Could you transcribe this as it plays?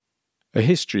A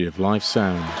History of Live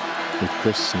Sound with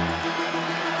Chris Singh.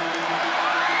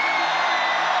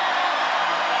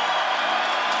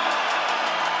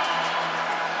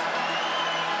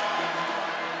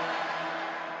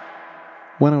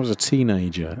 When I was a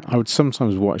teenager, I would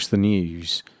sometimes watch the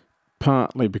news,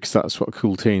 partly because that's what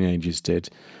cool teenagers did,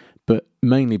 but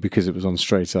mainly because it was on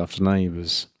straight after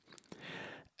Neighbours.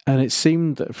 And it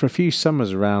seemed that for a few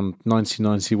summers around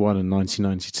 1991 and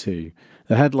 1992,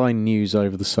 the headline news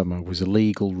over the summer was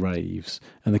illegal raves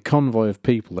and the convoy of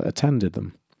people that attended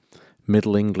them.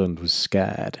 Middle England was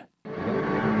scared.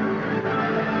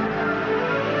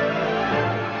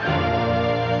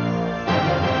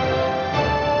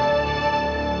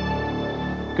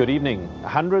 Good evening.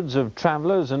 Hundreds of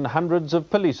travellers and hundreds of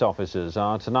police officers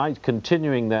are tonight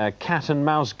continuing their cat and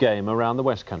mouse game around the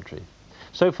West Country.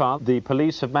 So far, the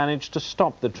police have managed to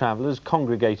stop the travellers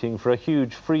congregating for a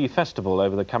huge free festival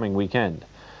over the coming weekend.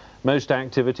 Most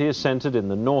activity is centred in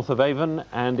the north of Avon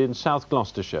and in South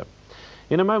Gloucestershire.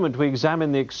 In a moment, we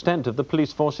examine the extent of the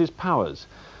police force's powers.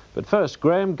 But first,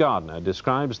 Graham Gardner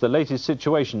describes the latest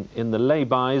situation in the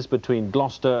lay-bys between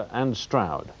Gloucester and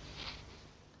Stroud.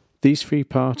 These free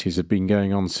parties had been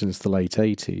going on since the late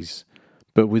 80s,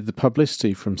 but with the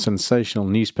publicity from sensational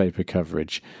newspaper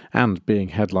coverage and being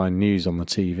headline news on the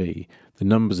TV, the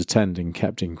numbers attending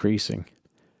kept increasing.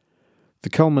 The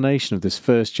culmination of this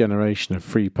first generation of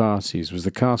free parties was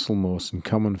the Castle Moreton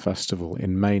Common Festival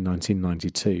in May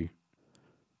 1992.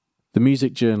 The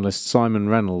music journalist Simon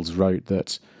Reynolds wrote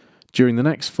that, during the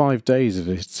next 5 days of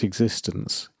its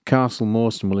existence, Castle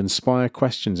Moreton will inspire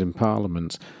questions in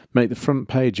Parliament, make the front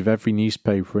page of every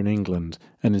newspaper in England,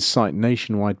 and incite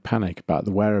nationwide panic about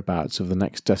the whereabouts of the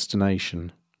next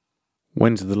destination.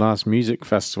 When did the last music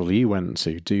festival you went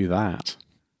to do that?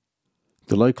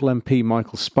 The local MP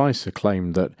Michael Spicer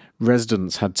claimed that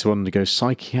residents had to undergo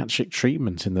psychiatric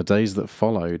treatment in the days that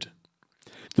followed.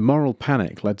 The moral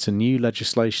panic led to new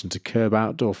legislation to curb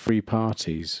outdoor free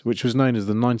parties, which was known as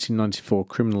the 1994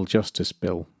 Criminal Justice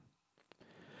Bill.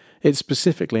 It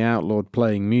specifically outlawed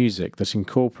playing music that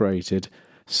incorporated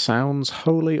sounds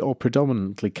wholly or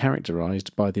predominantly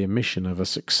characterised by the emission of a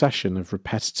succession of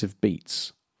repetitive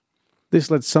beats. This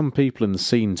led some people in the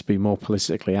scene to be more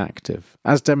politically active,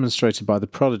 as demonstrated by The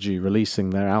Prodigy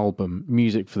releasing their album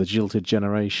Music for the Jilted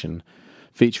Generation,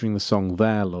 featuring the song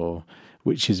Their Law,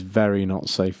 which is very not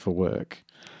safe for work.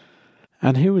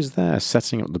 And who was there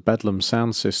setting up the Bedlam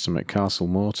Sound System at Castle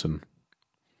Moreton?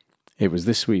 It was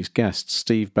this week's guest,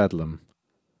 Steve Bedlam.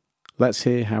 Let's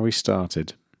hear how he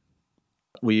started.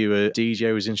 Were you a DJ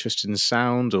who was interested in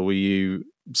sound, or were you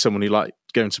someone who liked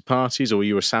going to parties, or were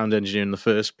you a sound engineer in the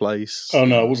first place? Oh,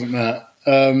 no, I wasn't that.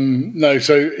 No,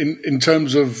 so in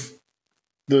terms of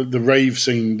the rave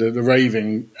scene, the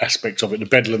raving aspect of it, the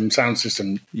Bedlam Sound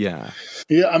System. Yeah,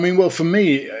 I mean, well, for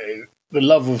me, the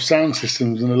love of sound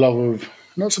systems and the love of,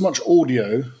 not so much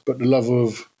audio, but the love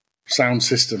of sound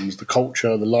systems, the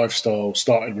culture, the lifestyle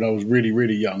started when I was really,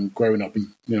 really young, growing up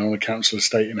on a council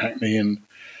estate in Hackney and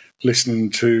listening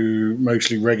to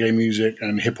mostly reggae music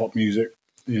and hip-hop music,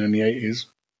 in the 80s.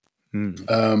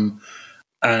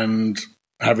 And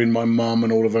having my mum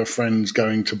and all of her friends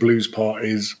going to blues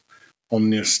parties on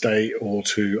the estate or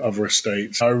to other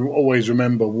estates. I always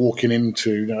remember walking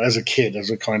into, as a kid, as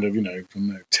a kind of,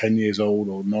 10 years old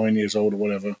or 9 years old or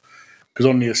whatever, because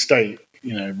on the estate,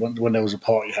 when there was a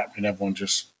party happening, everyone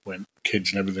just went,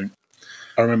 kids and everything.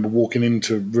 I remember walking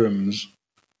into rooms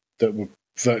that were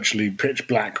virtually pitch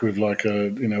black with like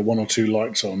one or two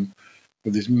lights on,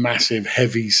 with this massive,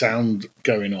 heavy sound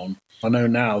going on. I know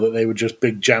now that they were just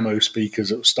big Jammo speakers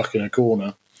that were stuck in a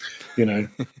corner,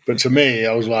 But to me,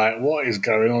 I was like, what is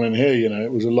going on in here?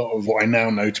 It was a lot of what I now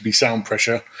know to be sound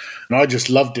pressure. And I just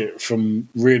loved it from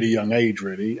really young age,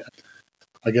 really.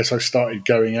 I guess I started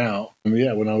going out.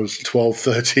 When I was 12,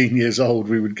 13 years old,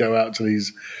 we would go out to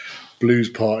these blues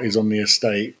parties on the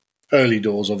estate, early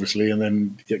doors, obviously, and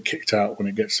then get kicked out when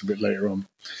it gets a bit later on.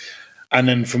 And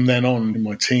then from then on, in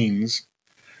my teens,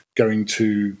 going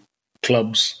to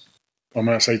clubs. When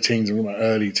I say teens, I'm talking about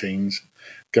early teens,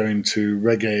 going to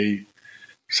reggae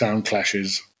sound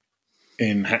clashes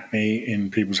in Hackney,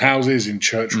 in people's houses, in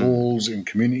church halls, in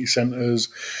community centres,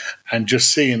 and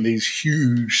just seeing these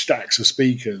huge stacks of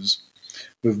speakers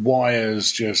with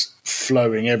wires just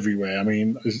flowing everywhere. I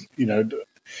mean,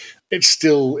 it's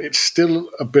still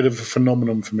a bit of a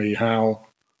phenomenon for me how,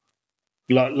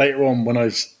 like, later on when I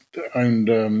owned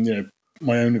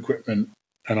my own equipment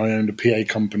and I owned a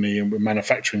PA company and a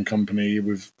manufacturing company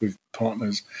with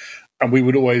partners, and we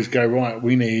would always go, right,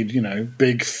 we need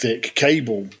big thick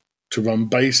cable to run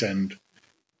bass end.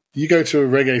 You go to a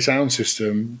reggae sound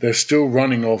system, they're still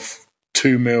running off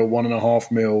 2mm,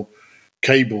 1.5mm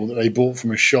cable that they bought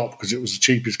from a shop because it was the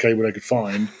cheapest cable they could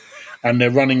find. And they're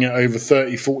running it over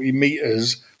 30, 40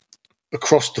 meters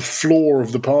across the floor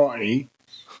of the party,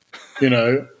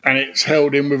 and it's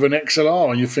held in with an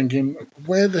XLR, and you're thinking,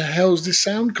 where the hell's this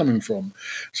sound coming from?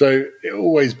 So it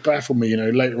always baffled me,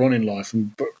 later on in life.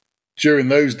 But during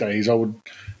those days, I would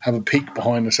have a peek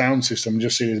behind the sound system and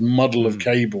just see this muddle of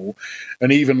cable.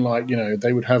 And even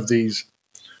they would have these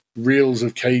reels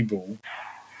of cable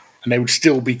and they would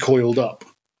still be coiled up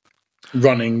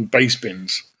running bass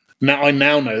bins. Now I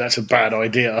know that's a bad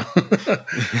idea.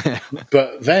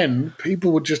 But then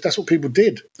people would that's what people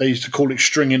did. They used to call it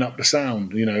stringing up the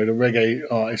sound. The reggae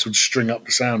artists would string up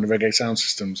the sound, the reggae sound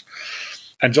systems.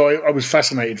 And so I was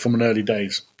fascinated from an early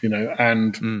days,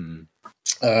 and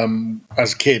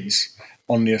as kids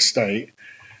on the estate,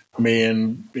 me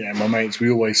and my mates, we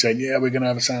always said, we're going to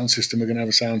have a sound system,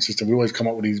 We always come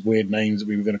up with these weird names that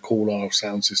we were going to call our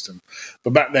sound system.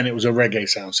 But back then it was a reggae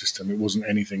sound system. It wasn't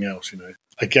anything else,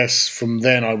 I guess from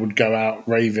then I would go out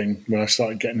raving when I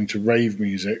started getting into rave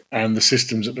music. And the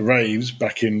systems at the raves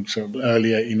back in sort of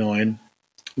early 89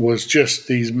 was just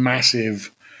these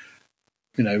massive,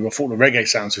 I thought the reggae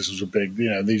sound systems were big.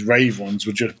 These rave ones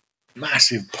were just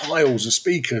massive piles of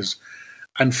speakers.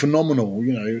 And phenomenal,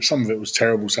 some of it was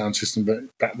terrible sound system,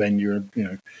 but back then you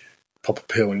pop a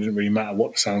pill and it didn't really matter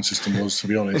what the sound system was, to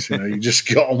be honest. You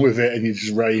just got on with it and you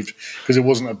just raved because it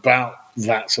wasn't about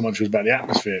that so much, it was about the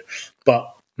atmosphere.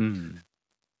 But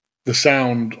the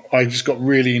sound, I just got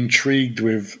really intrigued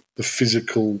with the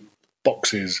physical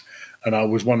boxes, and I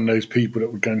was one of those people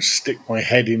that would go and stick my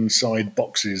head inside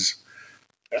boxes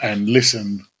and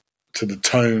listen to the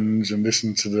tones and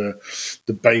listen to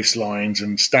the bass lines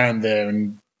and stand there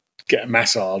and get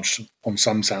massaged on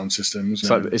some sound systems.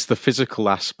 So it's the physical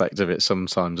aspect of it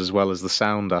sometimes as well as the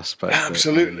sound aspect.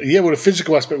 Absolutely. Yeah, well, the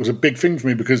physical aspect was a big thing for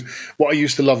me because what I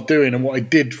used to love doing and what I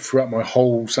did throughout my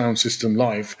whole sound system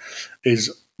life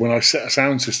is when I set a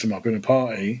sound system up in a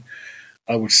party,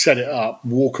 I would set it up,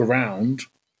 walk around,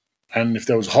 and if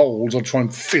there was holes, I'd try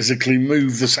and physically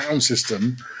move the sound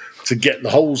system to get the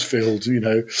holes filled,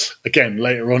 again,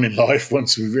 later on in life,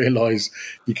 once we realise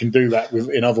you can do that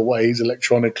in other ways,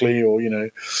 electronically or,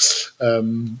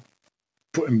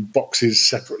 putting boxes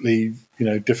separately,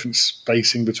 different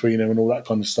spacing between them and all that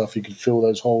kind of stuff, you could fill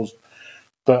those holes.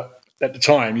 But at the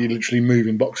time, you're literally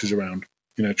moving boxes around,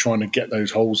 trying to get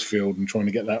those holes filled and trying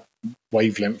to get that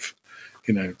wavelength,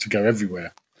 to go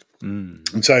everywhere.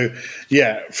 And so,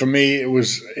 for me,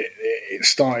 it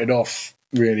started off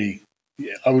really...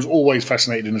 I was always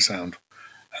fascinated in the sound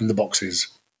and the boxes,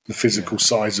 the physical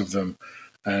size of them,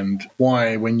 and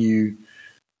why when you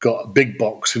got a big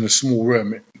box in a small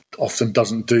room, it often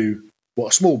doesn't do what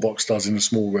a small box does in a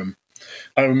small room.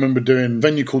 I remember doing a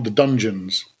venue called the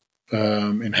Dungeons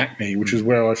in Hackney, which is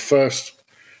where one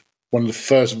of the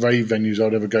first rave venues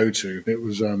I'd ever go to. It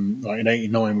was like in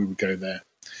 89 we would go there.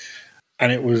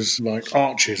 And it was like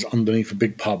arches underneath a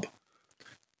big pub,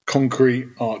 concrete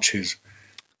arches.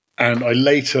 And I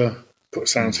later put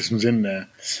sound systems in there.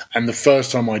 And the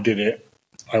first time I did it,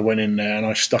 I went in there and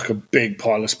I stuck a big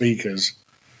pile of speakers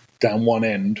down one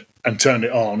end and turned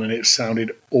it on, and it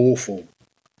sounded awful.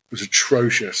 It was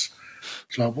atrocious.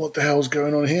 It's like, what the hell's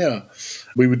going on here?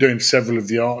 We were doing several of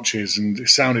the arches, and it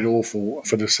sounded awful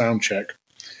for the sound check.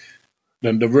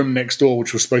 Then the room next door,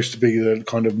 which was supposed to be the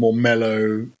kind of more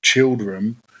mellow, chilled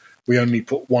room, we only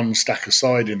put one stack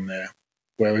aside in there,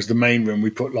 whereas the main room, we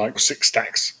put like 6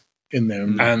 stacks in there,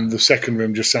 and the second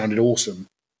room just sounded awesome.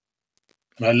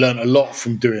 And I learned a lot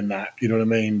from doing that, you know what I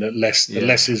mean? That the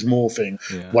less is more thing,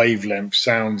 wavelength,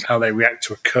 sounds, how they react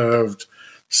to a curved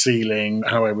ceiling,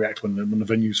 how they react when the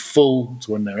venue's full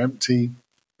to when they're empty.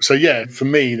 So for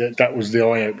me, that was the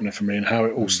eye-opener for me and how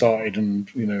it all started. And,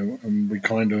 and we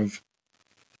kind of,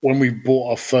 when we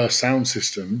bought our first sound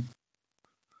system,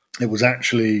 it was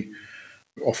actually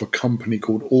off a company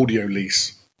called Audio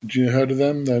Lease. Did you heard of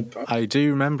them? I do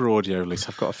remember Audio Lease.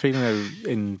 I've got a feeling they were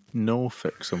in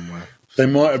Norfolk somewhere. They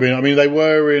might have been. I mean, they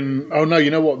were in... Oh, no, you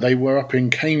know what? They were up in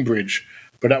Cambridge,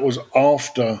 but that was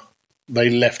after they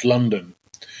left London.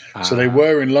 So they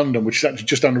were in London, which is actually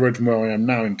just down the road from where I am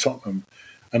now in Tottenham.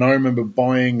 And I remember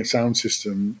buying a sound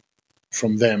system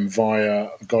from them via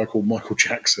a guy called Michael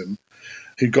Jackson,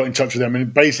 who got in touch with them.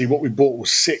 And basically what we bought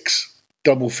was 6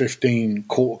 double 15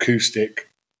 quart acoustic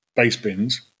bass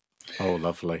bins. Oh,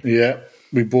 lovely. Yeah.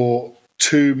 We bought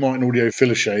 2 Martin Audio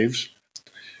filler shaves.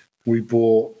 We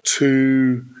bought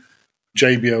 2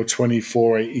 JBL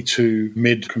 2482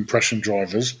 mid compression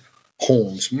drivers,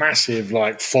 horns, massive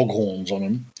like fog horns on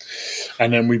them.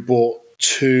 And then we bought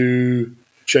 2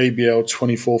 JBL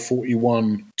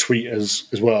 2441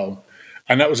 tweeters as well.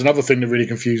 And that was another thing that really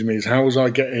confused me, is how was I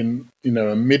getting,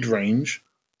 a mid-range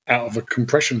out of a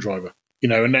compression driver?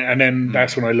 And then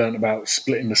that's when I learned about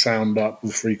splitting the sound up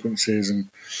with frequencies. And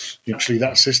actually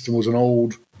that system was an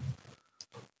old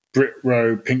Brit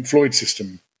Row Pink Floyd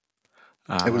system.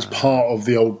 It was part of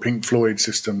the old Pink Floyd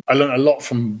system. I learned a lot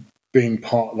from being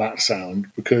part of that sound,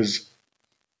 because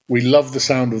we love the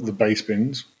sound of the bass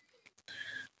bins.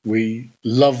 We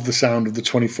love the sound of the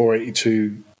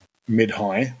 2482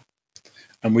 mid-high.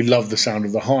 And we love the sound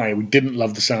of the high. We didn't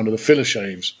love the sound of the filler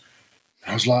shaves.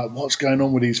 I was like, what's going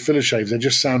on with these filler shaves? They're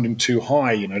just sounding too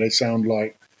high. They sound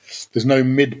like there's no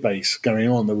mid bass going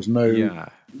on. There was no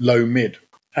low mid.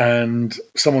 And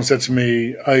someone said to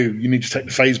me, oh, you need to take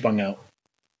the phase bung out.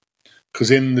 Because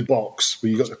in the box,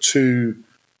 where you've got the two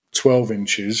 12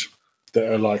 inches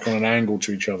that are like on an angle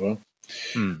to each other,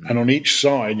 and on each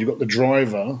side, you've got the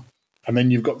driver, and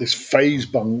then you've got this phase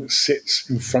bung that sits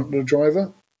in front of the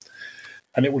driver.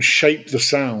 And it would shape the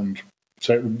sound.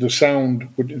 So the sound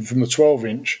from the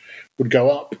 12-inch would go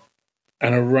up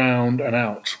and around and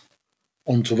out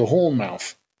onto the horn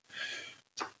mouth.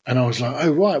 And I was like,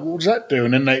 oh, right, what does that do?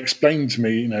 And then they explained to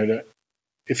me, that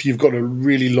if you've got a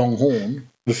really long horn,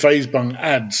 the phase bung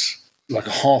adds like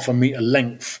a half a metre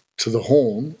length to the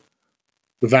horn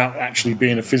without actually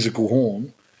being a physical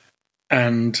horn.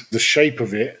 And the shape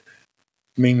of it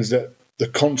means that the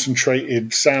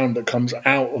concentrated sound that comes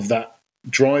out of that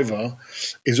driver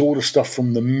is all the stuff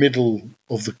from the middle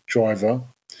of the driver,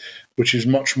 which is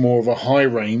much more of a high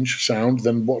range sound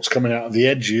than what's coming out of the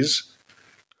edges,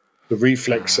 the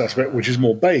reflex aspect, which is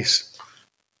more bass.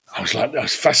 I was like,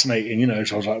 that's fascinating,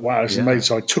 so I was like, wow, this is amazing.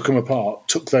 So I took them apart,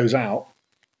 took those out,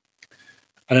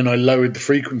 and then I lowered the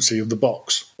frequency of the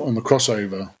box on the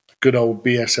crossover. Good old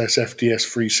BSS FDS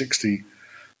 360.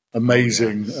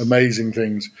 Amazing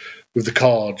things. With the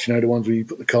cards, the ones where you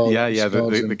put the cards.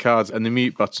 The cards and the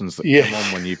mute buttons that come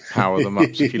on when you power them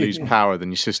up. So if you lose power, then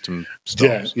your system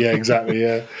stops. Yeah, exactly.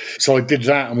 Yeah. So I did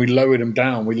that, and we lowered them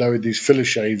down. We lowered these filler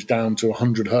shaves down to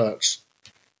 100 hertz.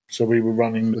 So we were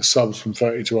running the subs from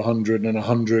 30 to 100, and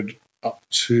 100 up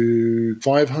to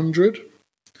 500,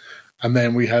 and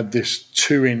then we had this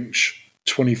 2-inch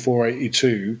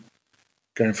 2482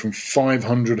 going from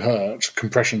 500 hertz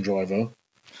compression driver,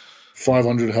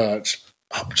 500 hertz.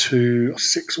 Up to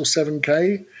 6 or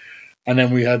 7K, and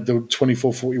then we had the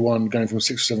 2441 going from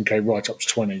 6 or 7K right up to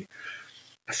 20.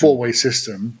 A 4-way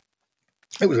system.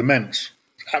 It was immense,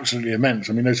 absolutely immense.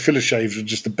 I mean, those filler shaves were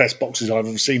just the best boxes I've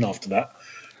ever seen after that.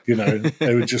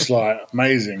 They were just like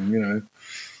amazing.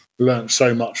 Learned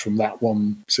so much from that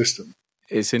one system.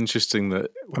 It's interesting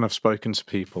that when I've spoken to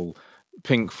people,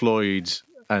 Pink Floyd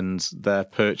and their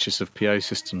purchase of PA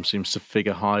systems seems to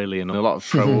figure highly in a lot of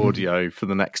pro audio for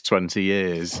the next 20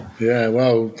 years. Yeah,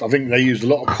 well, I think they used a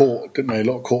lot of Court, didn't they? A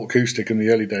lot of Court acoustic in the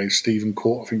early days. Stephen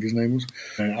Court, I think his name was.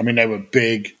 I mean, they were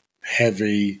big,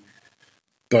 heavy,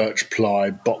 birch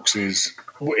ply boxes.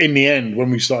 In the end, when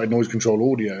we started Noise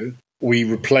Control Audio, we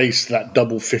replaced that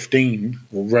double 15,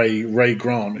 or Ray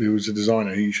Grant, who was a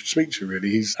designer who you should speak to, really.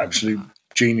 He's absolute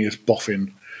genius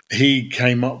boffin. He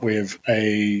came up with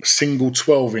a single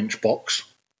 12-inch box.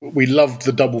 We loved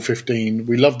the double 15.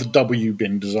 We loved the W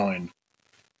bin design.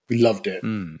 We loved it.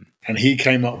 And he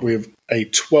came up with a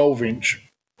 12-inch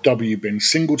W bin,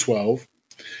 single 12,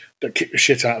 that kicked the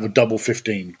shit out of a double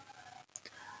 15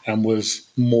 and was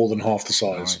more than half the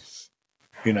size.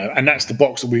 Nice. And that's the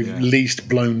box that we've least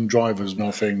blown drivers and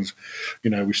our things.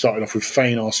 We started off with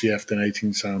Fane RCF, then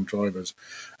 18 sound drivers.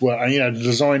 Well, and the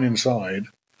design inside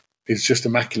is just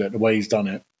immaculate, the way he's done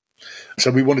it. So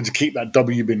we wanted to keep that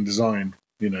W bin design,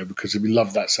 because we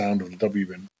love that sound of the W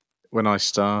bin. When I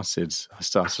started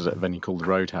at a venue called the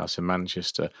Roadhouse in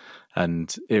Manchester,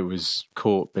 and it was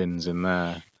Court bins in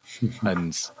there.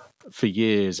 And for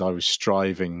years I was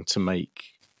striving to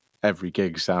make every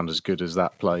gig sound as good as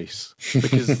that place,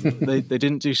 because they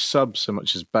didn't do sub so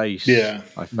much as bass.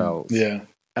 I felt.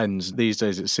 And these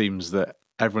days it seems that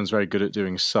everyone's very good at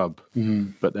doing sub,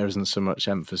 but there isn't so much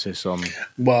emphasis on.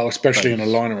 Well, especially bass. in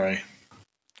a line array.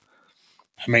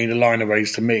 I mean, the line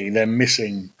arrays, to me, they're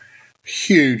missing a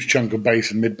huge chunk of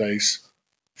bass and mid bass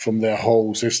from their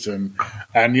whole system.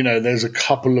 And there's a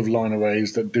couple of line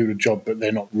arrays that do the job, but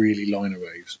they're not really line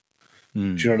arrays. Do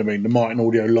you know what I mean? The Martin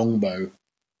Audio Longbow,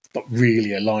 not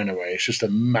really a line array. It's just a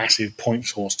massive point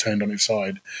source turned on its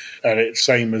side, and it's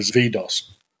same as VDOS.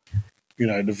 The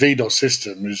VDOS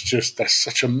system is that's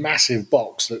such a massive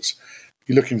box that's,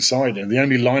 you look inside it, the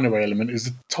only line array element is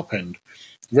the top end.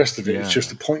 The rest of it is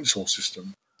just a point source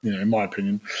system. In my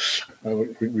opinion,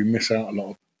 we miss out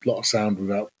a lot of sound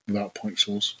without point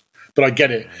source. But I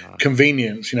get it.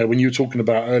 Convenience, when you were talking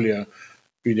about earlier,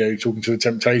 talking to the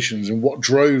Temptations and what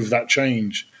drove that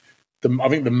change. I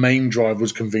think the main drive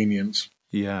was convenience.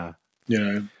 Yeah.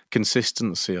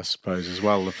 Consistency, I suppose, as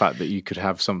well. The fact that you could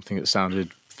have something that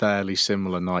sounded fairly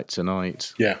similar night to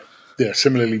night. Yeah. Yeah,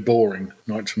 similarly boring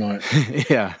night to night.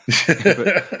 Yeah,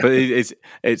 but it's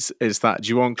that. Do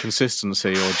you want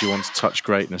consistency, or do you want to touch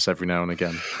greatness every now and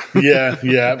again? Yeah,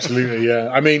 absolutely. Yeah,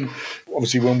 I mean,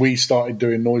 obviously, when we started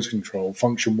doing noise control,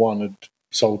 Function One had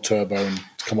sold Turbo and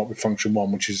come up with Function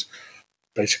One, which is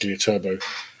basically a turbo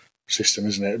system,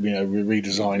 isn't it? We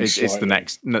redesigned. It's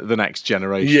the next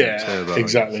generation. Yeah, of turbo,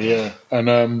 exactly. Yeah,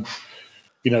 and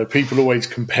people always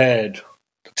compared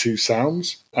the two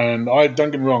sounds, and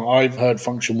don't get me wrong, I've heard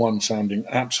Function One sounding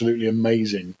absolutely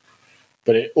amazing,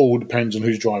 but it all depends on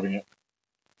who's driving it.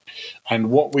 And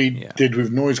what we did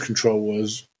with noise control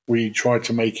was we tried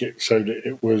to make it so that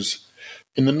it was,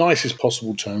 in the nicest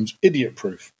possible terms,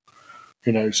 idiot-proof.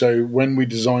 So when we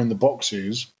designed the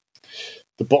boxes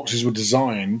were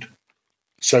designed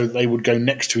so that they would go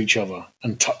next to each other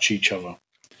and touch each other,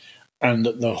 and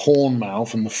that the horn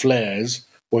mouth and the flares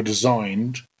were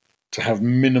designed to have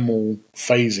minimal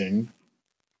phasing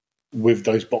with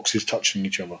those boxes touching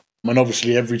each other. And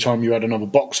obviously, every time you add another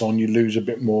box on, you lose a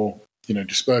bit more,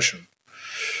 dispersion.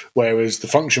 Whereas the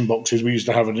function boxes, we used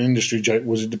to have an industry joke,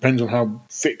 was it depends on how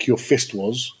thick your fist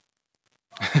was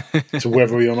to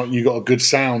whether or not you got a good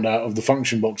sound out of the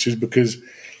function boxes, because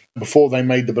before they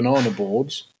made the banana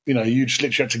boards, you just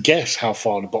literally had to guess how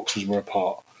far the boxes were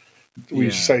apart. We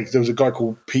used to say there was a guy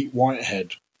called Pete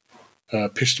Whitehead,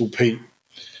 Pistol Pete,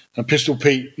 and Pistol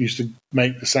Pete used to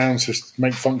make the sound system,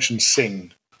 make functions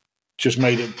sing. Just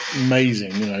made it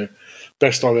amazing,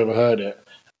 best I've ever heard it.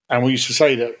 And we used to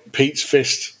say that Pete's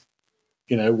fist,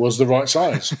 was the right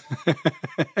size,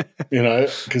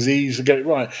 because he used to get it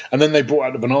right. And then they brought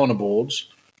out the banana boards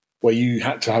where you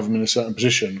had to have them in a certain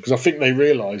position, because I think they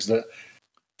realised that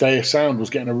their sound was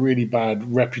getting a really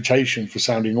bad reputation for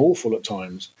sounding awful at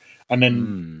times. And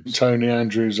then Tony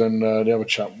Andrews and the other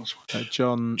chap,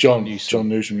 John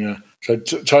Newsom, yeah. So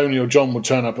Tony or John would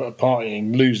turn up at a party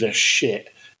and lose their shit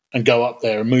and go up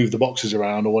there and move the boxes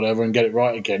around or whatever and get it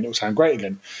right again. It would sound great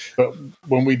again. But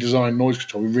when we designed noise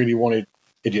control, we really wanted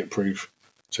idiot-proof.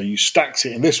 So you stacked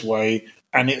it in this way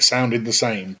and it sounded the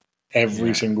same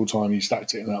every single time you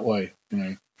stacked it in that way.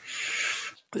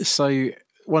 So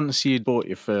once you'd bought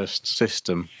your first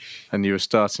system and you were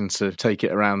starting to take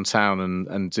it around town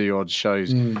and do odd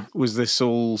shows, was this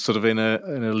all sort of in a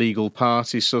legal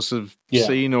party sort of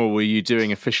scene, or were you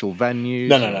doing official venues?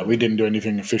 No. We didn't do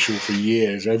anything official for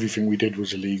years. Everything we did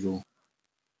was illegal.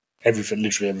 Everything,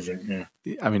 literally everything,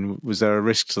 yeah. I mean, was there a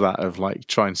risk to that of like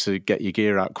trying to get your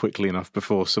gear out quickly enough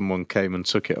before someone came and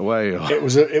took it away? Or? It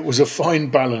was a fine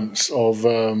balance of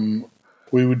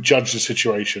we would judge the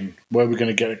situation. Where we're going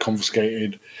to get it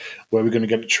confiscated, where we're going to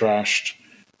get it trashed.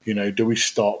 Do we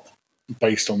stop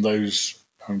based on those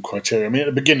criteria? I mean, at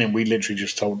the beginning, we literally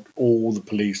just told all the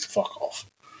police to fuck off.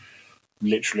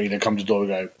 Literally, they come to the door and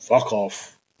go, fuck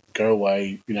off, go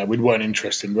away. We weren't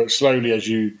interested. But slowly, as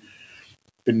you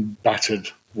been battered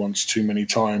once too many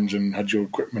times and had your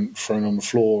equipment thrown on the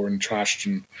floor and trashed,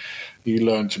 and you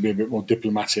learn to be a bit more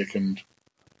diplomatic, and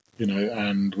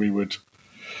and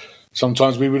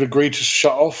sometimes we would agree to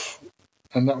shut off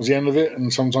and that was the end of it,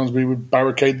 and sometimes we would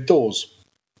barricade the doors.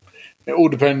 It all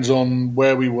depends on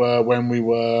where we were, when we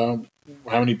were,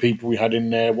 how many people we had in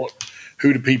there,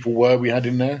 who the people were we had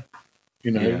in there.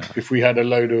 If we had a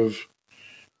load of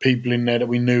people in there that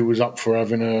we knew was up for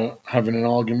having an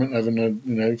argument,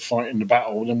 having a fight in the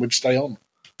battle, then we'd stay on.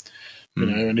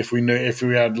 And if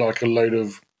we had like a load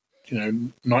of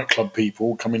nightclub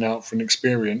people coming out for an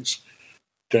experience,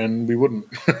 then we wouldn't.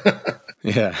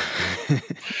 Yeah,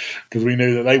 because we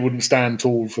knew that they wouldn't stand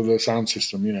tall for the sound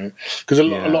system. Because a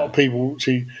lot of people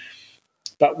see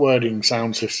that wording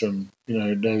sound system.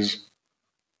 There's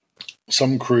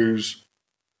some crews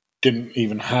didn't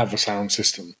even have a sound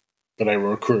system, but they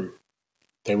were a crew.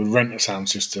 They would rent a sound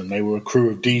system. They were a crew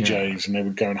of DJs, and they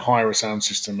would go and hire a sound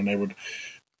system, and they would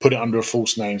put it under a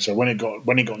false name. So when it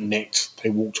got nicked, they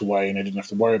walked away, and they didn't have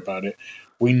to worry about it.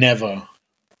 We never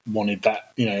wanted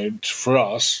that. For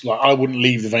us, like, I wouldn't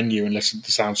leave the venue unless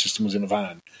the sound system was in a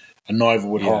van, and neither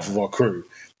would half of our crew.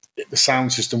 The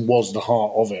sound system was the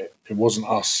heart of it. It wasn't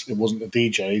us. It wasn't the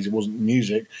DJs. It wasn't the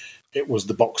music. It was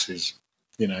the boxes.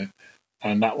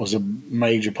 And that was a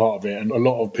major part of it. And a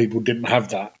lot of people didn't have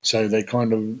that, so they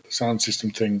kind of sound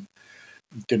system thing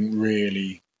didn't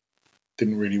really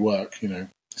work.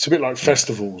 It's a bit like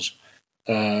festivals.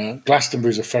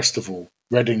 Glastonbury's a festival.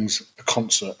 Reading's a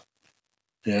concert.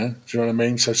 Yeah, do you know what I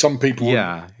mean? So some people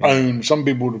Yeah, would own, some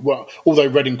people would, well, although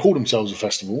Reading called themselves a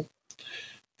festival,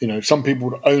 you know, some people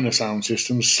would own a sound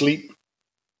system, sleep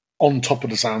on top of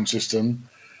the sound system,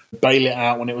 bail it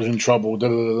out when it was in trouble,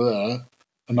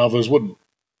 and others wouldn't,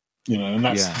 you know, and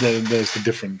that's there's the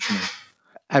difference. You know?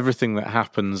 Everything that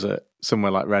happens at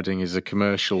somewhere like Reading is a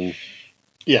commercial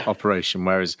operation,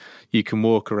 whereas you can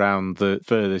walk around the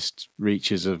furthest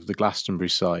reaches of the Glastonbury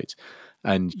site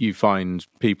and you find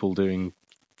people doing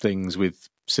things with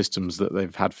systems that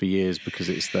they've had for years because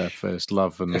it's their first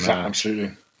love. And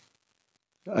absolutely.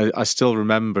 I still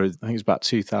remember, I think it was about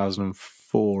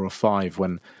 2004 or 5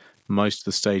 when most of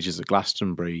the stages at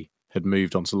Glastonbury had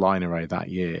moved onto line array that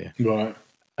year. Right.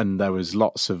 And there was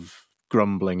lots of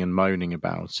grumbling and moaning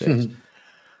about it.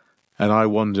 And I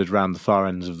wandered around the far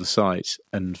ends of the site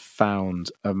and found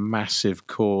a massive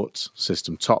court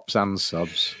system, tops and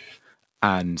subs.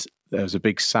 And there was a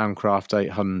big Soundcraft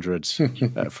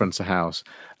 800 at front of house.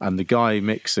 And the guy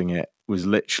mixing it was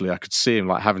literally, I could see him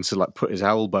like having to like put his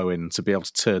elbow in to be able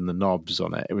to turn the knobs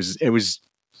on it. It was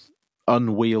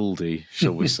unwieldy,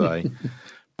 shall we say.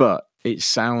 But it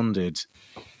sounded,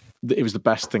 it was the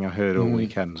best thing I heard all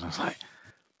weekend. I was like,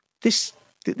 this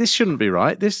shouldn't be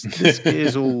right. This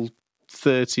is all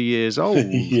 30 years old,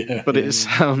 but it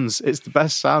sounds, it's the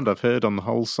best sound I've heard on the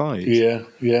whole site. Yeah,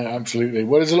 absolutely.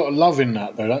 Well, there's a lot of love in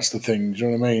that, though. That's the thing. Do you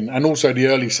know what I mean? And also, the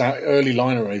early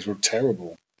line arrays were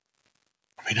terrible.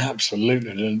 I mean,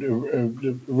 absolutely.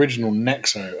 The original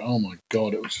Nexo, oh my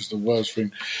God, it was just the worst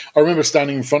thing. I remember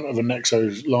standing in front of a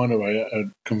Nexo line array at a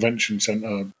convention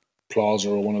centre, Plaza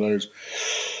or one of those.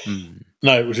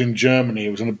 No, it was in Germany.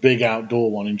 It was in a big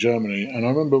outdoor one in Germany. And I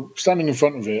remember standing in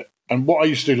front of it. And what I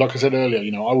used to do, like I said earlier,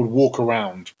 you know, I would walk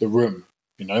around the room,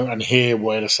 you know, and hear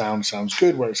where the sound sounds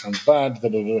good, where it sounds bad.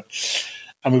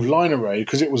 And with line array,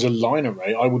 because it was a line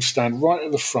array, I would stand right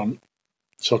at the front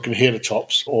so I could hear the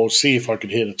tops or see if I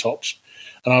could hear the tops.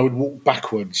 And I would walk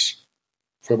backwards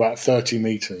for about 30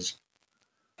 meters.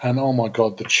 And oh my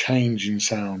God, the change in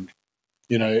sound.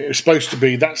 You know, it's supposed to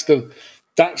be, that's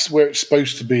where it's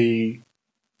supposed to be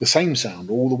the same sound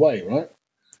all the way, right?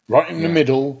 Right in the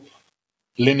middle,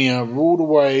 linear, all the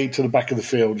way to the back of the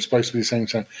field. It's supposed to be the same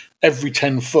sound. Every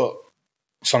 10 foot,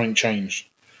 something changed.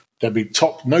 There'd be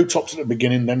no tops at the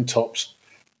beginning, then tops,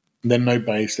 then no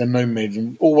bass, then no mid,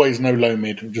 and always no low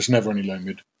mid, just never any low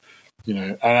mid. You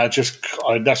know,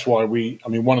 and that's why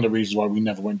one of the reasons why we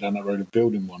never went down that road of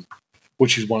building one,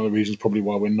 which is one of the reasons probably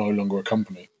why we're no longer a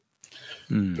company.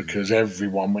 Because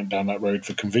everyone went down that road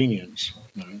for convenience,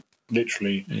 you know,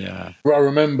 literally. Yeah. I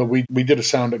remember we did a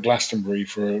sound at Glastonbury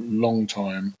for a long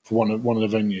time for one of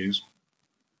the venues.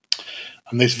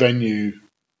 And this venue,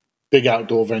 big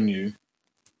outdoor venue,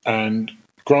 and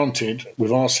granted,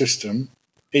 with our system,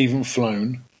 even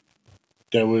flown,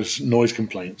 there was noise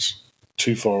complaints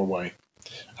too far away.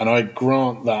 And I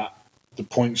grant that the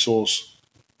point source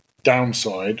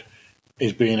downside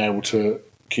is being able to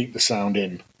keep the sound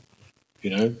in. You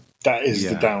know, that is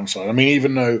the downside. I mean,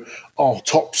 even though our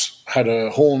tops had a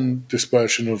horn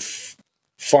dispersion of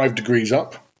 5 degrees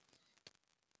up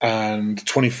and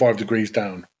 25 degrees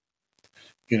down,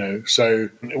 you know, so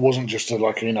it wasn't just an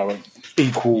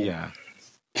equal,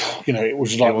 you know, it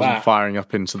was like it wasn't that. Firing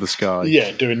up into the sky. Yeah,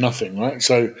 doing nothing, right?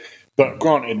 So, but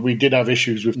granted, we did have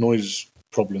issues with noise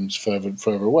problems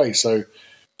further away, so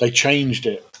they changed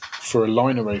it for a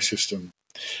line array system.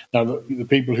 Now, the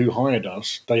people who hired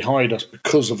us, they hired us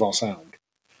because of our sound.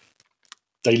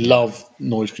 They love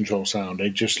noise control sound. They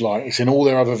just it's in all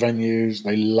their other venues.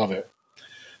 They love it.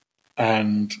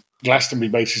 And Glastonbury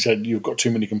basically said, you've got too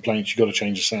many complaints. You've got to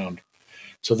change the sound.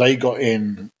 So they got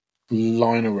in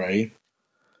line array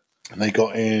and they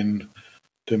got in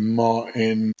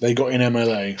they got in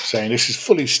MLA saying this is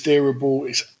fully steerable.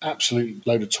 It's absolute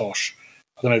load of tosh.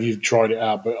 I don't know if you've tried it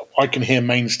out, but I can hear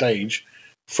main stage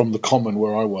from the common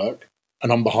where I work,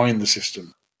 and I'm behind the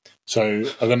system. So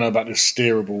I don't know about this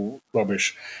steerable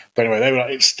rubbish. But anyway, they were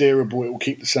like, it's steerable, it will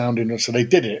keep the sound in. So they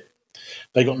did it.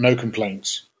 They got no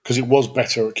complaints because it was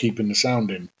better at keeping the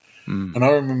sound in. And I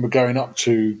remember going up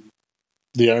to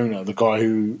the owner, the guy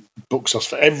who books us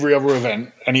for every other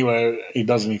event, anywhere he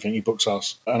does anything, he books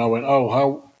us. And I went,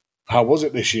 oh, how was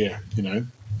it this year? You know? And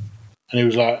he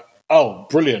was like, oh,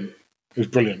 brilliant. It was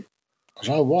brilliant. I was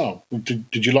like, oh, wow.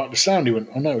 Did you like the sound? He went,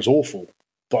 oh, no, it was awful.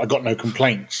 But I got no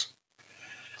complaints.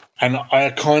 And I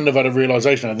kind of had a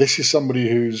realization. Now, this is somebody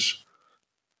who's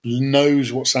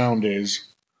knows what sound is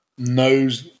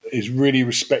really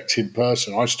respected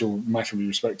person. I still massively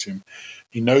respect him.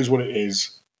 He knows what it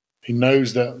is. He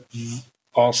knows that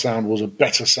our sound was a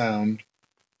better sound,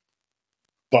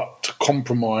 but to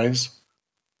compromise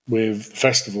with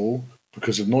festival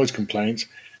because of noise complaints,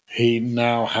 he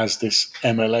now has this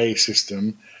MLA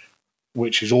system,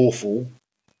 which is awful.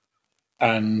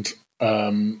 And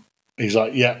he's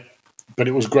like, yeah, but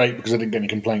it was great because I didn't get any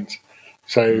complaints.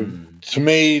 So to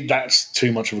me, that's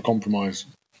too much of a compromise.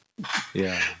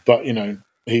 Yeah. But,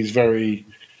 he's very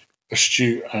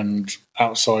astute, and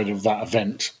outside of that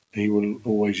event, he will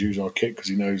always use our kit because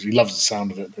he loves the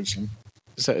sound of it, basically.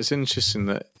 So it's interesting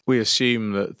that we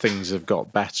assume that things have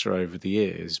got better over the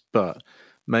years, but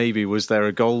maybe was there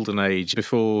a golden age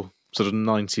before sort of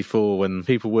 94 when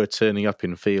people were turning up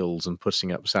in fields and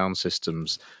putting up sound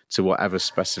systems to whatever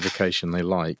specification they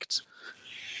liked?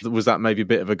 Was that maybe a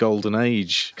bit of a golden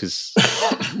age because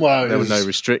there were no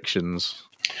restrictions?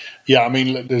 Yeah, I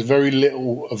mean, look, there's very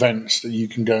little events that you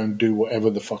can go and do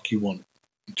whatever the fuck you want.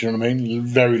 Do you know what I mean?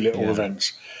 Very little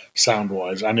events,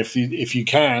 sound-wise. And if you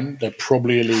can, they're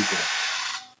probably illegal.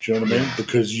 Do you know what I mean?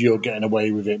 Because you're getting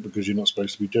away with it because you're not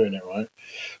supposed to be doing it, right?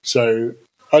 So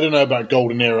I don't know about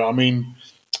golden era. I mean,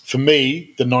 for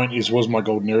me, the 90s was my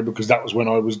golden era because that was when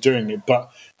I was doing it.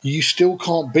 But you still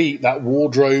can't beat that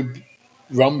wardrobe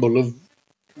rumble of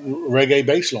reggae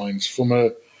bass lines from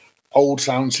a old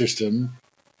sound system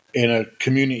in a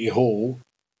community hall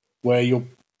where your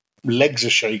legs are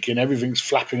shaking, everything's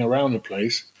flapping around the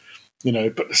place,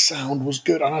 but the sound was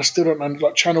good. And I still don't know,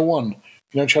 like Channel 1,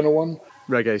 Channel 1?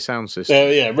 Reggae Sound System.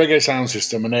 Yeah, Reggae Sound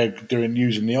System, and they're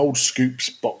using the old Scoops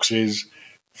boxes,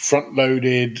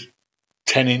 front-loaded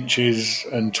 10 inches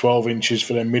and 12 inches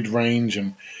for their mid-range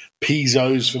and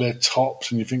piezo's for their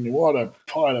tops, and you're thinking, what a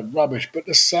pile of rubbish, but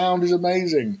the sound is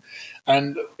amazing.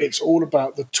 And it's all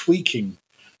about the tweaking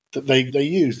that they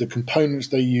use, the components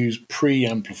they use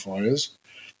pre-amplifiers.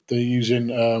 They're using,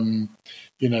 all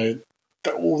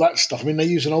that stuff. I mean, they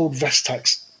use an old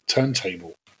Vestax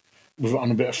turntable on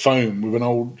a bit of foam with an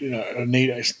old,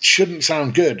 Anita. It shouldn't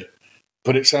sound good,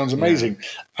 but it sounds amazing.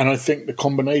 Yeah. And I think the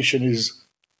combination is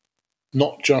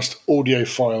not just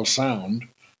audiophile sound,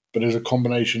 but there's a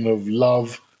combination of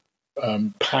love,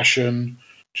 passion,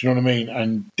 do you know what I mean?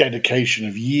 And dedication,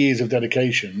 of years of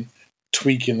dedication,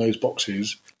 tweaking those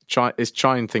boxes. It's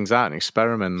trying things out and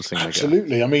experimenting.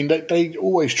 Absolutely. I mean, they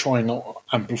always trying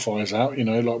amplifiers out.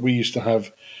 Like we used to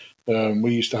have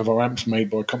our amps made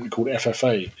by a company called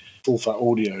FFA, Full Fat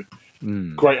Audio.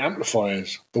 Great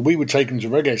amplifiers, but we would take them to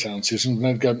reggae sound systems and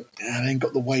they'd go, they ain't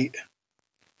got the weight.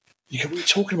 What are you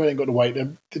talking about? They ain't got the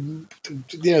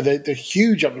weight. They're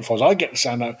huge amplifiers. I get the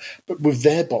sound out, but with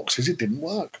their boxes, it didn't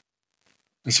work,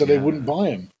 and so they wouldn't buy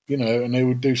them. And they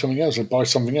would do something else. They'd buy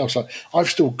something else. I've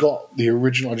still got the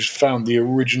original. I just found the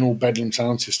original Bedlam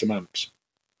Sound System amps,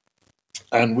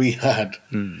 and we had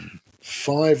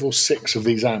 5 or 6 of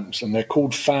these amps, and they're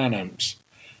called fan amps,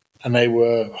 and they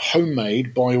were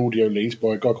homemade by Audio Lease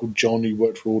by a guy called John who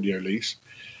worked for Audio Lease,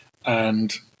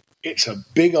 and it's a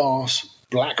big ass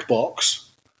black box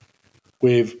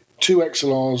with 2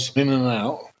 XLRs in and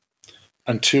out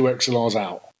and 2 XLRs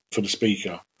out for the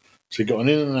speaker. So you've got an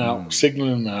in and out, signal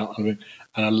in and out, and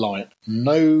a light.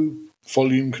 No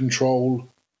volume control,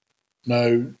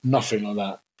 no nothing like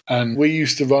that. And we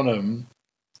used to run them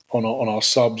on our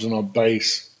subs and our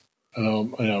bass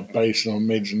and our bass and our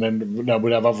mids, and then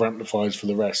we'd have other amplifiers for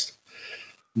the rest,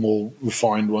 more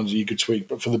refined ones that you could tweak.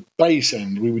 But for the bass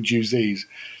end, we would use these.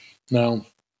 Now,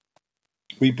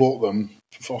 we bought them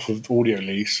off of Audio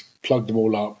Lease, plugged them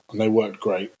all up, and they worked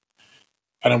great.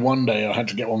 And then one day I had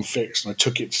to get one fixed, and I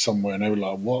took it somewhere, and they were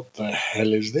like, what the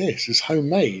hell is this? It's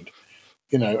homemade,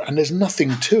 and there's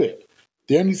nothing to it.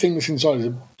 The only thing that's inside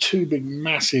is 2 big,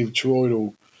 massive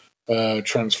toroidal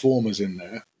transformers in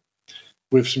there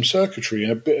with some circuitry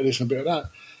and a bit of this and a bit of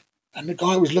that. And the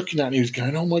guy was looking at it, and he was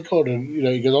going, oh, my God. And,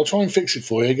 he goes, I'll try and fix it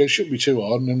for you. He goes, shouldn't be too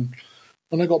hard. And then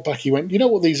when I got back, he went, you know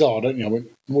what these are, don't you? I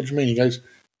went, what do you mean? He goes,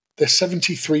 they're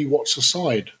 73 watts a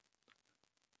side.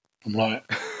 I'm like...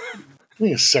 I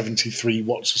mean, 73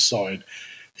 watts a side.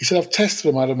 He said, I've tested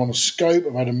them, I had them on a scope,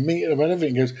 I've had a meter, I've had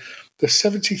everything. He goes, they're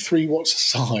 73 watts a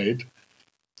side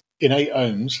in 8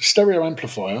 ohms, stereo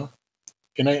amplifier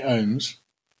in 8 ohms,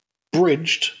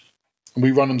 bridged, and we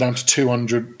run them down to 2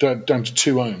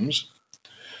 ohms,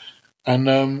 and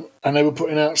they were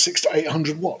putting out 600 to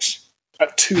 800 watts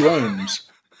at 2 ohms.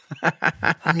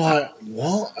 I'm like,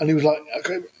 what? And he was like,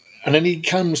 okay. And then he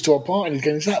comes to our party and he's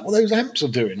going, is that what those amps are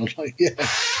doing? I was like, yeah.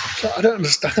 Like, I don't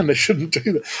understand. They shouldn't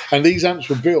do that. And these amps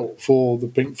were built for the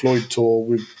Pink Floyd tour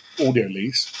with Audio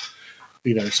Lease,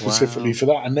 specifically for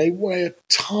that. And they weigh a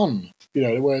ton.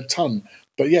 They weigh a ton.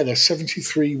 But yeah, they're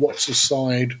 73 watts a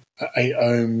side at 8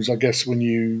 ohms. I guess when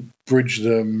you bridge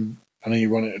them and then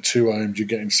you run it at 2 ohms, you're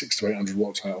getting 600 to 800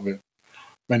 watts out of it.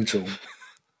 Mental.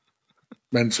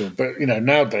 But,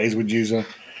 nowadays we'd use a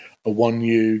a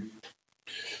 1U,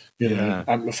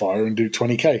 amplifier and do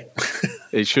 20k.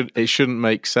 It shouldn't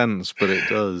make sense, but it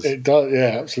does. It does,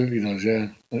 yeah, absolutely does. Yeah,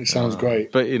 it sounds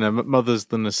great. But mother's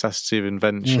the necessity of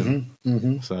invention.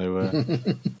 So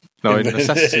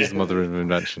necessity is the mother of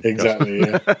invention. Exactly.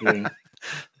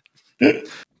 Yeah.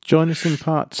 Join us in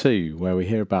part 2, where we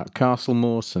hear about Castle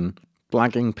Mawson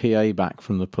blagging PA back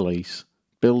from the police,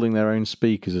 building their own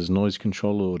speakers as noise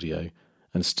control audio,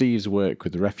 and Steve's work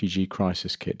with the Refugee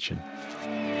Crisis Kitchen.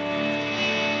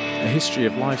 A History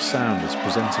of Live Sound is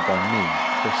presented by me,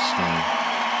 Chris Snow,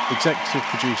 executive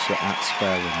producer at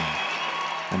Spare Women,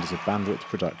 and is a Bandwidth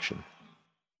production.